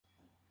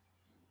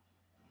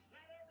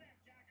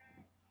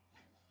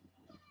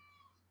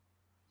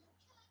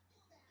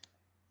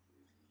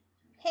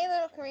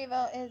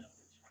Karibo is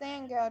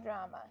Sandgirl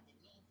Drama.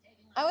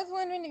 I was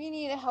wondering if you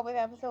needed help with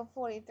episode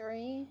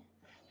 43.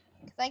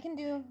 Because I can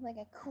do like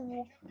a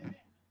cool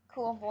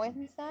voice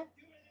and stuff.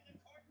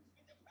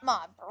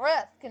 My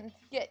breath can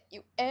get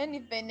you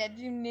anything that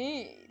you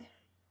need.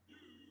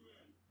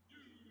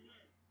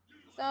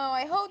 So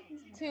I hope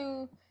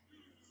to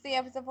see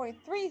episode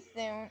 43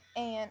 soon.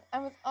 And I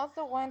was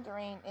also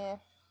wondering if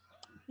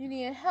you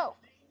needed help.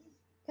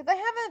 Because I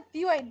have a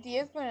few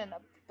ideas for an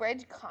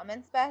abridged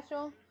comment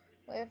special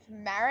with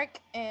Marek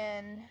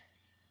and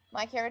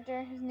my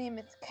character, whose name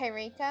is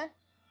Kairika.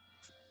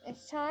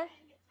 It's Char.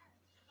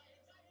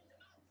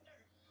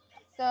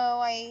 So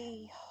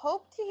I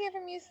hope to hear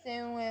from you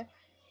soon with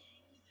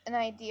an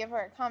idea for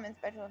a comment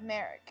special with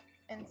Merrick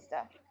and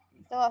stuff.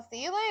 So I'll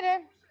see you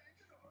later.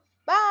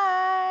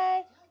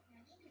 Bye!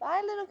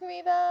 Bye, little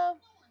Karibo.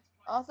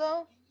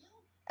 Also,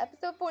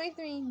 episode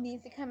 43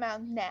 needs to come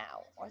out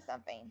now or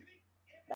something.